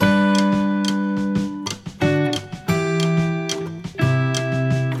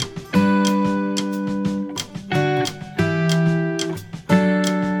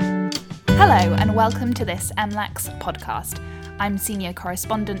welcome to this MLEX podcast. I'm senior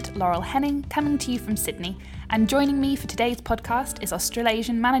correspondent Laurel Henning, coming to you from Sydney, and joining me for today's podcast is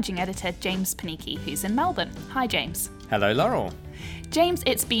Australasian Managing Editor James Panichi, who's in Melbourne. Hi, James. Hello, Laurel. James,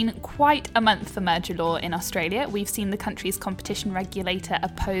 it's been quite a month for merger law in Australia. We've seen the country's competition regulator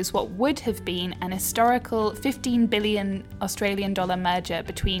oppose what would have been an historical $15 billion Australian dollar merger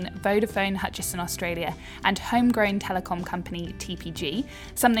between Vodafone Hutchison Australia and homegrown telecom company TPG,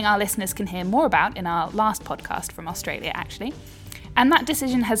 something our listeners can hear more about in our last podcast from Australia, actually. And that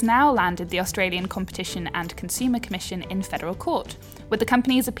decision has now landed the Australian Competition and Consumer Commission in federal court, with the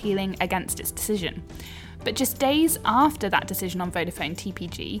companies appealing against its decision. But just days after that decision on Vodafone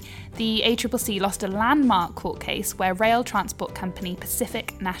TPG, the ACCC lost a landmark court case where rail transport company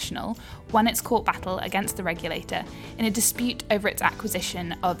Pacific National won its court battle against the regulator in a dispute over its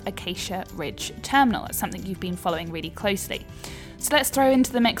acquisition of Acacia Ridge Terminal. It's something you've been following really closely. So let's throw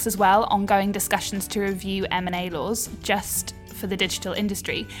into the mix as well ongoing discussions to review M&A laws just for the digital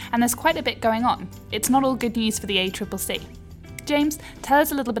industry, and there's quite a bit going on. It's not all good news for the ACCC. James, tell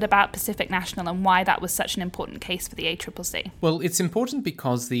us a little bit about Pacific National and why that was such an important case for the ACCC. Well, it's important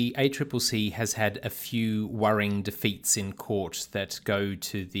because the ACCC has had a few worrying defeats in court that go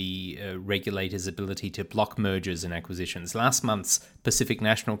to the regulator's ability to block mergers and acquisitions. Last month's Pacific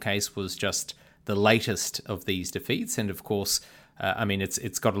National case was just the latest of these defeats, and of course,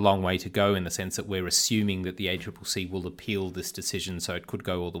 it's got a long way to go in the sense that we're assuming that the ACCC will appeal this decision, so it could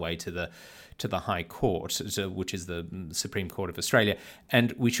go all the way to the High Court, which is the Supreme Court of Australia.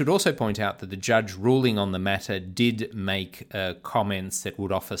 And we should also point out that the judge ruling on the matter did make comments that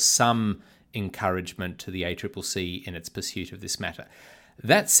would offer some encouragement to the ACCC in its pursuit of this matter.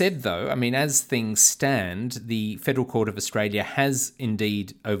 That said, though, as things stand, the Federal Court of Australia has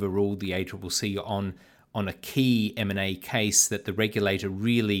indeed overruled the ACCC on a key M&A case that the regulator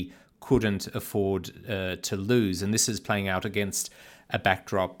really couldn't afford to lose. And this is playing out against a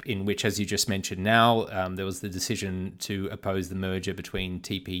backdrop in which, as you just mentioned now, there was the decision to oppose the merger between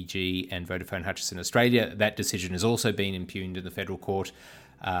TPG and Vodafone Hutchison Australia. That decision has also been impugned in the federal court.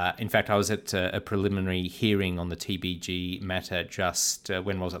 In fact, I was at a preliminary hearing on the TPG matter just,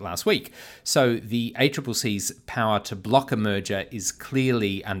 last week? So the ACCC's power to block a merger is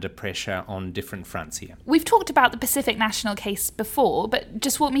clearly under pressure on different fronts here. We've talked about the Pacific National case before, but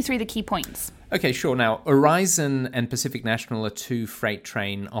just walk me through the key points. Okay, sure. Now, Aurizon and Pacific National are two freight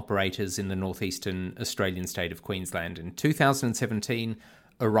train operators in the northeastern Australian state of Queensland. In 2017,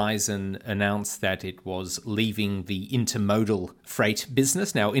 Aurizon announced that it was leaving the intermodal freight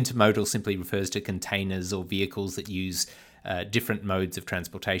business. Now, intermodal simply refers to containers or vehicles that use different modes of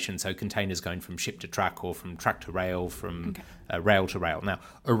transportation. So containers going from ship to truck or from truck to rail, from rail to rail. Now,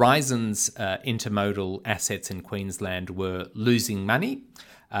 Aurizon's intermodal assets in Queensland were losing money.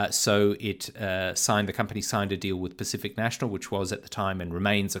 So the company signed a deal with Pacific National, which was at the time and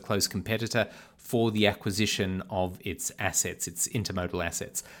remains a close competitor, for the acquisition of its assets, its intermodal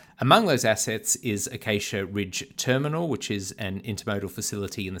assets. Among those assets is Acacia Ridge Terminal, which is an intermodal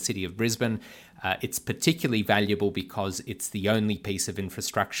facility in the city of Brisbane. It's particularly valuable because it's the only piece of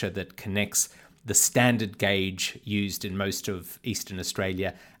infrastructure that connects the standard gauge used in most of eastern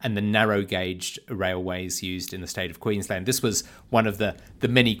Australia and the narrow gauge railways used in the state of Queensland. This was one of the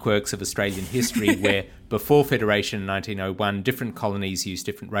many quirks of Australian history where before Federation in 1901, different colonies used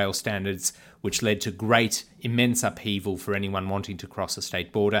different rail standards, which led to immense upheaval for anyone wanting to cross a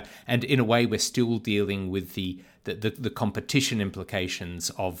state border. And in a way, we're still dealing with the competition implications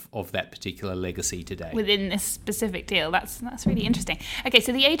of that particular legacy today. Within this specific deal, that's really interesting. Okay,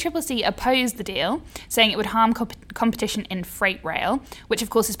 so the ACCC opposed the deal, saying it would harm competition in freight rail, which of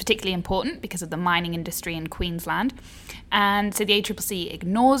course is particularly important because of the mining industry in Queensland. And so the ACCC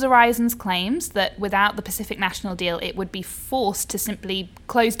ignores Aurizon's claims that without the Pacific National deal, it would be forced to simply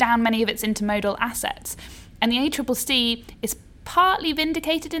close down many of its intermodal assets. And the ACCC is partly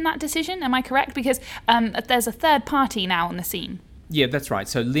vindicated in that decision, am I correct? Because there's a third party now on the scene. Yeah, that's right.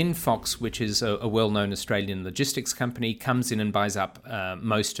 So Linfox, which is a well-known Australian logistics company, comes in and buys up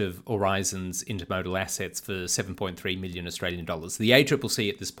most of Aurizon's intermodal assets for 7.3 million Australian dollars. The ACCC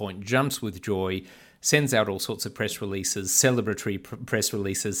at this point jumps with joy, sends out all sorts of press releases, celebratory press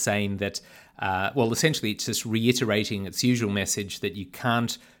releases saying that, essentially it's just reiterating its usual message that you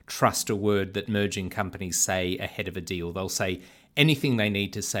can't trust a word that merging companies say ahead of a deal. They'll say anything they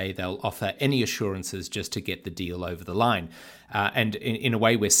need to say. They'll offer any assurances just to get the deal over the line. And in a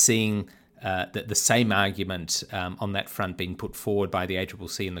way, we're seeing the same argument on that front being put forward by the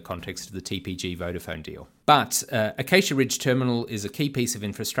ACCC in the context of the TPG Vodafone deal. But Acacia Ridge Terminal is a key piece of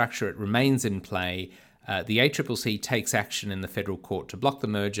infrastructure. It remains in play. The ACCC takes action in the federal court to block the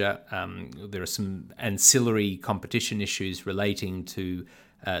merger. There are some ancillary competition issues relating to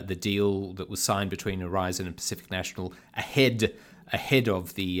the deal that was signed between Aurizon and Pacific National ahead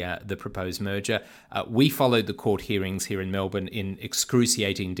of the proposed merger. We followed the court hearings here in Melbourne in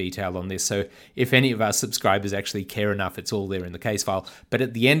excruciating detail on this, so if any of our subscribers actually care enough, it's all there in the case file. But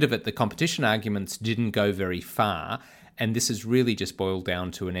at the end of it, the competition arguments didn't go very far, and this has really just boiled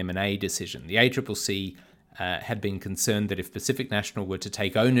down to an M&A decision. The ACCC had been concerned that if Pacific National were to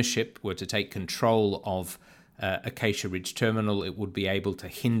take ownership, were to take control of Acacia Ridge Terminal, it would be able to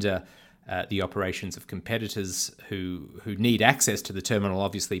hinder the operations of competitors who need access to the terminal,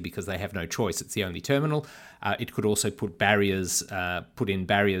 obviously, because they have no choice. It's the only terminal. It could also put in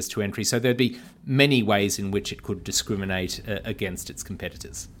barriers to entry. So there'd be many ways in which it could discriminate against its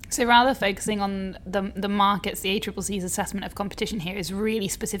competitors. So rather focusing on the markets, the ACCC's assessment of competition here is really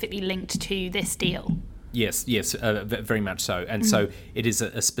specifically linked to this deal. Yes, very much so. And so it is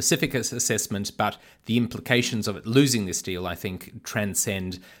a specific assessment, but the implications of it losing this deal, I think,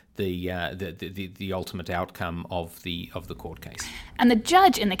 transcend the ultimate outcome of the court case. And the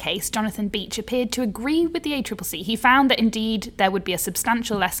judge in the case, Jonathan Beach, appeared to agree with the ACCC. He found that indeed there would be a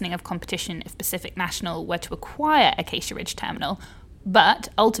substantial lessening of competition if Pacific National were to acquire Acacia Ridge Terminal. But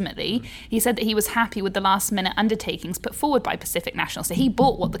ultimately, he said that he was happy with the last-minute undertakings put forward by Pacific National. So he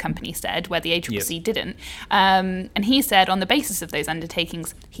bought what the company said, where the ACCC didn't. And he said on the basis of those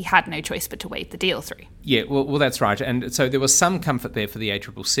undertakings, he had no choice but to wave the deal through. Yeah, well, that's right. And so there was some comfort there for the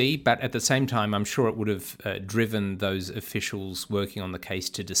ACCC, but at the same time, I'm sure it would have driven those officials working on the case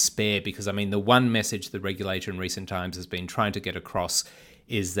to despair, because, I mean, the one message the regulator in recent times has been trying to get across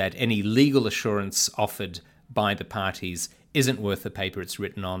is that any legal assurance offered by the parties isn't worth the paper it's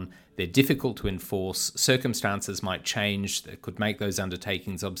written on. They're difficult to enforce. Circumstances might change that could make those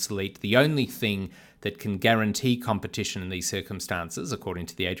undertakings obsolete. The only thing that can guarantee competition in these circumstances, according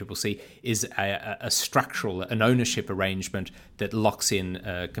to the ACCC, is an ownership arrangement that locks in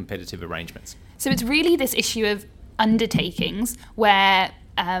competitive arrangements. So it's really this issue of undertakings where,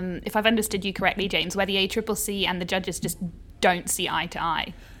 if I've understood you correctly, James, where the ACCC and the judges just don't see eye to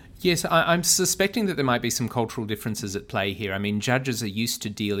eye. Yes, I'm suspecting that there might be some cultural differences at play here. I mean, judges are used to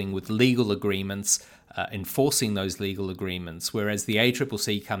dealing with legal agreements, enforcing those legal agreements, whereas the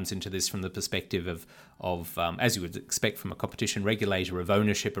ACCC comes into this from the perspective of as you would expect from a competition regulator, of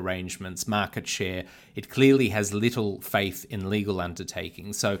ownership arrangements, market share. It clearly has little faith in legal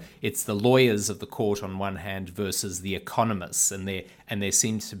undertakings. So it's the lawyers of the court on one hand versus the economists, and there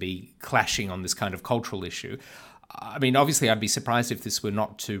seems to be clashing on this kind of cultural issue. I mean, obviously, I'd be surprised if this were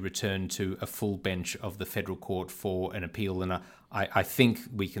not to return to a full bench of the federal court for an appeal, and I think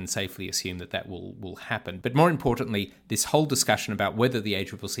we can safely assume that will happen. But more importantly, this whole discussion about whether the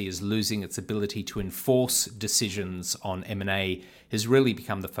ACCC is losing its ability to enforce decisions on M&A has really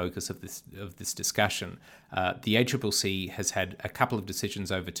become the focus of this discussion. The ACCC has had a couple of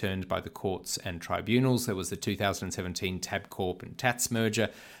decisions overturned by the courts and tribunals. There was the 2017 Tabcorp and TATS merger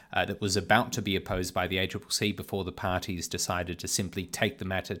that was about to be opposed by the ACCC before the parties decided to simply take the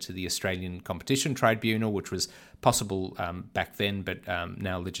matter to the Australian Competition Tribunal, which was possible back then, but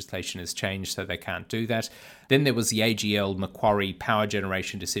now legislation has changed, so they can't do that. Then there was the AGL Macquarie power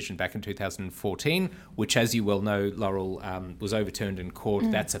generation decision back in 2014, which, as you well know, Laurel, was overturned in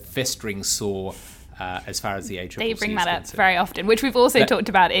court. That's a festering sore as far as the ACCC They bring that concerned. up very often, which we've also talked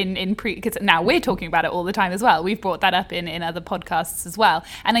about because now we're talking about it all the time as well. We've brought that up in other podcasts as well.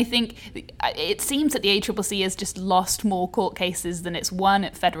 And I think it seems that the ACCC has just lost more court cases than it's won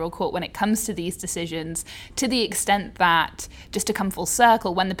at federal court when it comes to these decisions, to the extent that, just to come full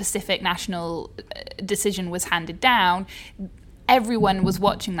circle, when the Pacific National decision was handed down, everyone was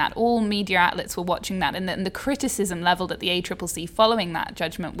watching that. All media outlets were watching that. And the criticism levelled at the ACCC following that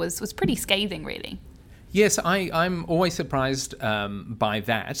judgment was pretty scathing, really. Yes, I'm always surprised by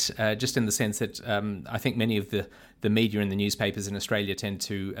that, just in the sense that I think many of the media and the newspapers in Australia tend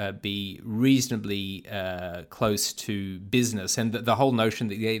to be reasonably close to business, and the whole notion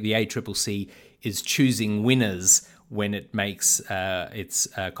that the ACCC is choosing winners when it makes its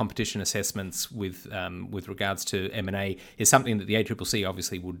competition assessments with regards to M&A is something that the ACCC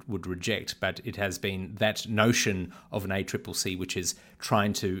obviously would reject, but it has been that notion of an ACCC which is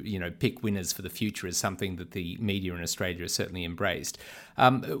trying to pick winners for the future is something that the media in Australia has certainly embraced.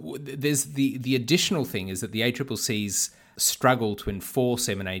 There's the additional thing is that the ACCC's struggle to enforce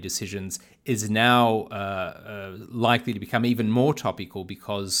M&A decisions is now likely to become even more topical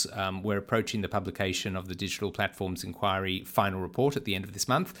because we're approaching the publication of the Digital Platforms Inquiry final report at the end of this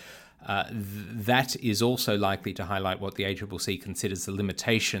month. That is also likely to highlight what the ACCC considers the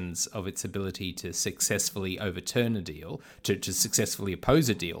limitations of its ability to successfully overturn a deal, to successfully oppose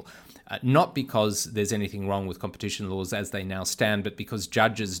a deal. Not because there's anything wrong with competition laws as they now stand, but because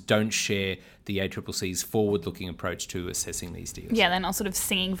judges don't share the ACCC's forward-looking approach to assessing these deals. Yeah, they're not sort of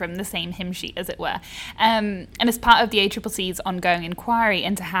singing from the same hymn sheet, as it were. And as part of the ACCC's ongoing inquiry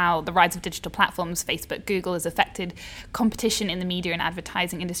into how the rise of digital platforms, Facebook, Google, has affected competition in the media and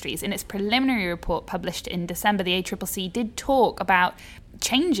advertising industries, in its preliminary report published in December, the ACCC did talk about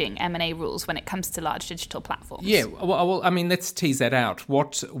changing M&A rules when it comes to large digital platforms. Yeah, well, I mean, let's tease that out.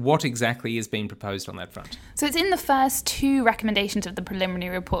 What exactly is being proposed on that front? So it's in the first two recommendations of the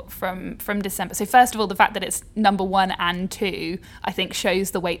preliminary report from December. So first of all, the fact that it's number 1 and 2, I think,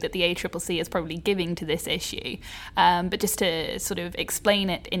 shows the weight that the ACCC is probably giving to this issue. But just to sort of explain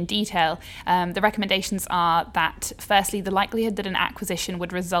it in detail, the recommendations are that, firstly, the likelihood that an acquisition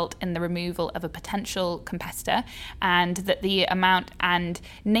would result in the removal of a potential competitor, and that the amount and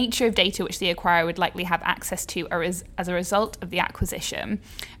nature of data which the acquirer would likely have access to as a result of the acquisition.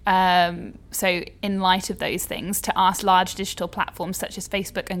 So in light of those things, to ask large digital platforms such as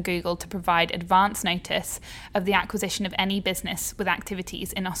Facebook and Google to provide advance notice of the acquisition of any business with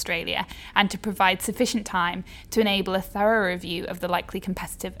activities in Australia, and to provide sufficient time to enable a thorough review of the likely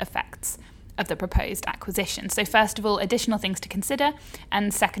competitive effects of the proposed acquisition. So first of all, additional things to consider,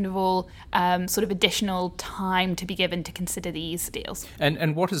 and second of all, sort of additional time to be given to consider these deals.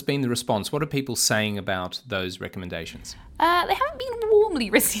 And what has been the response? What are people saying about those recommendations? They haven't been warmly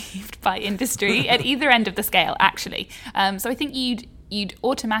received by industry at either end of the scale, actually. So I think you'd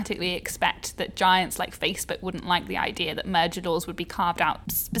automatically expect that giants like Facebook wouldn't like the idea that merger laws would be carved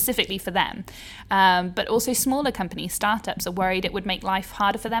out specifically for them. But also smaller companies, startups, are worried it would make life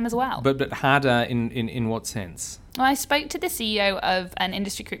harder for them as well. But harder in what sense? Well, I spoke to the CEO of an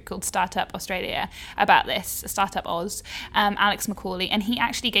industry group called Startup Australia about this, Startup Oz, Alex McCauley, and he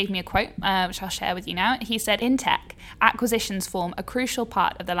actually gave me a quote, which I'll share with you now. He said, "In tech, acquisitions form a crucial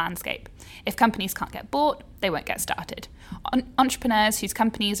part of the landscape. If companies can't get bought, they won't get started. Entrepreneurs whose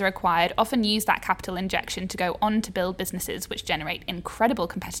companies are acquired often use that capital injection to go on to build businesses which generate incredible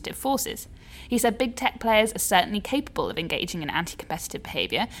competitive forces." He said big tech players are certainly capable of engaging in anti-competitive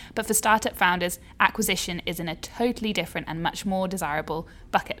behaviour, but for startup founders, acquisition is in a totally different and much more desirable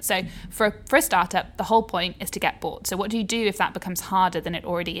bucket. So for a startup, the whole point is to get bought. So what do you do if that becomes harder than it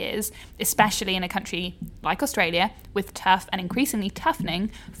already is, especially in a country like Australia with tough and increasingly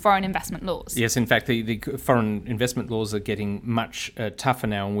toughening foreign investment laws? Yes, in fact, the foreign investment laws are getting much tougher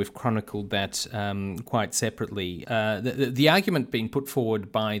now, and we've chronicled that quite separately. The argument being put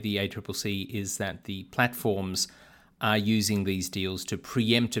forward by the ACCC is that the platforms are using these deals to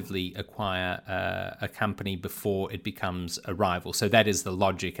preemptively acquire a company before it becomes a rival. So that is the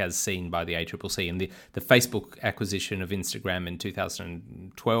logic as seen by the ACCC. And the Facebook acquisition of Instagram in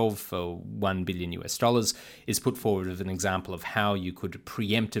 2012 for $1 billion is put forward as an example of how you could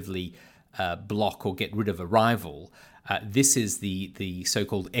preemptively block or get rid of a rival. This is the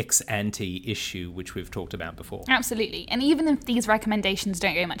so-called ex-ante issue, which we've talked about before. Absolutely. And even if these recommendations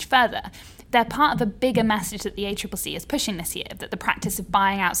don't go much further, they're part of a bigger message that the ACCC is pushing this year, that the practice of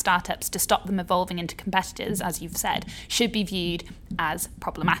buying out startups to stop them evolving into competitors, as you've said, should be viewed as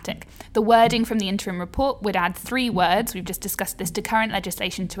problematic. The wording from the interim report would add 3 words, we've just discussed this, to current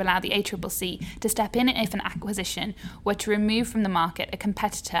legislation to allow the ACCC to step in if an acquisition were to remove from the market a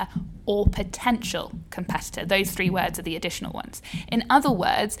competitor or potential competitor. Those 3 words are the additional ones. In other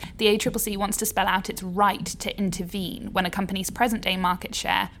words, the ACCC wants to spell out its right to intervene when a company's present-day market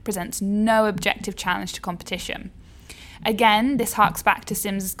share presents no objective challenge to competition. Again, this harks back to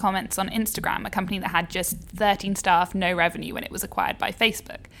Sims's comments on Instagram, a company that had just 13 staff, no revenue when it was acquired by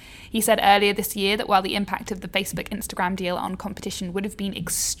Facebook. He said earlier this year that while the impact of the Facebook-Instagram deal on competition would have been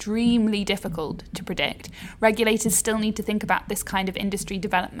extremely difficult to predict, regulators still need to think about this kind of industry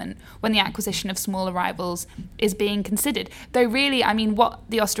development when the acquisition of smaller rivals is being considered. Though really, I mean, what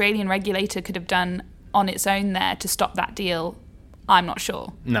the Australian regulator could have done on its own there to stop that deal, I'm not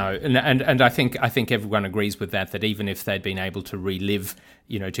sure. No, and I think everyone agrees with that even if they'd been able to relive,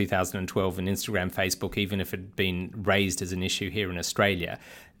 2012 and Instagram, Facebook, even if it had been raised as an issue here in Australia,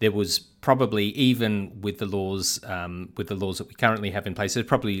 there was probably, even with the laws that we currently have in place, there's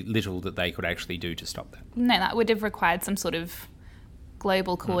probably little that they could actually do to stop that. No, that would have required some sort of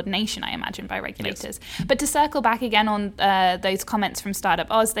global coordination, I imagine, by regulators. Yes. But to circle back again on those comments from Startup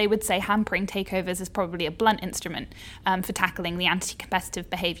Oz, they would say hampering takeovers is probably a blunt instrument for tackling the anti-competitive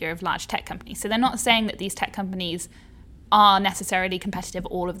behavior of large tech companies. So they're not saying that these tech companies are necessarily competitive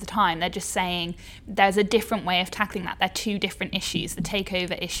all of the time. They're just saying there's a different way of tackling that. They're two different issues. The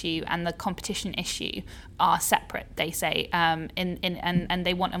takeover issue and the competition issue are separate, they say, and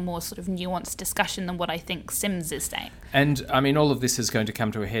they want a more sort of nuanced discussion than what I think Sims is saying. And I mean, all of this is going to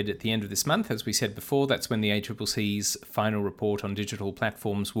come to a head at the end of this month. As we said before, that's when the ACCC's final report on digital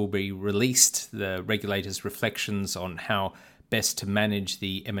platforms will be released. The regulators' reflections on how best to manage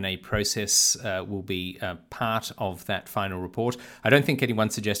the M&A process will be part of that final report. I don't think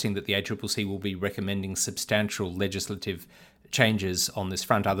anyone's suggesting that the ACCC will be recommending substantial legislative changes on this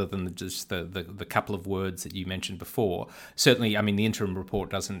front, other than just the couple of words that you mentioned before. Certainly, I mean, the interim report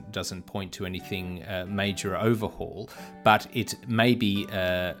doesn't point to anything major overhaul, but it may be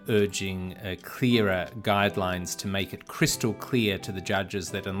urging clearer guidelines to make it crystal clear to the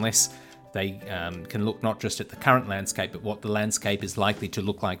judges that unless they can look not just at the current landscape, but what the landscape is likely to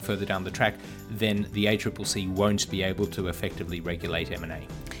look like further down the track, then the ACCC won't be able to effectively regulate M&A.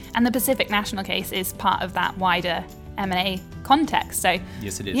 And the Pacific National case is part of that wider M&A context. So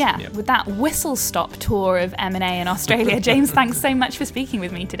yes, it is. Yeah, with that whistle-stop tour of M&A in Australia, James, thanks so much for speaking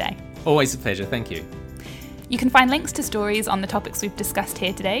with me today. Always a pleasure. Thank you. You can find links to stories on the topics we've discussed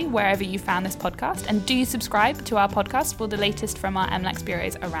here today wherever you found this podcast, and do subscribe to our podcast for the latest from our MLEX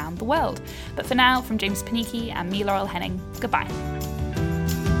bureaus around the world. But for now, from James Panichi and me, Laurel Henning, goodbye.